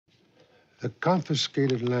The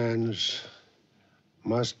confiscated lands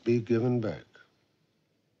must be given back.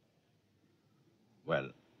 Well,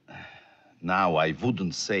 now I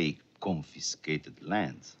wouldn't say confiscated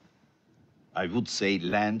lands. I would say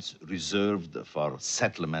lands reserved for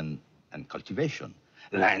settlement and cultivation.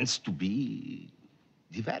 Lands to be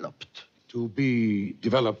developed. To be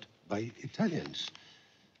developed by Italians.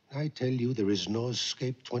 I tell you, there is no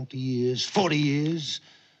escape. 20 years, 40 years,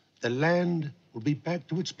 the land will be back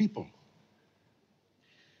to its people.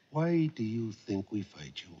 Why do you think we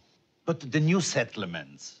fight you? But the new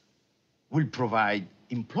settlements will provide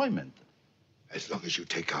employment. As long as you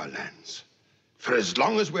take our lands, for as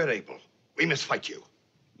long as we're able, we must fight you.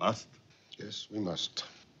 Must? Yes, we must.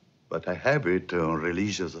 But I have it on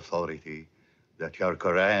religious authority that your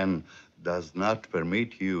Quran does not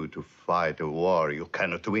permit you to fight a war you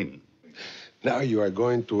cannot win. Now you are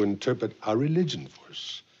going to interpret our religion for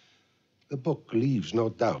us. The book leaves no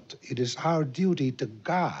doubt. It is our duty to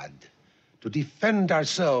God to defend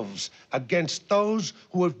ourselves against those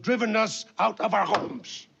who have driven us out of our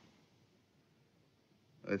homes.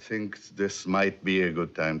 I think this might be a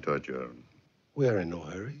good time to adjourn. We are in no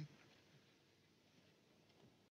hurry.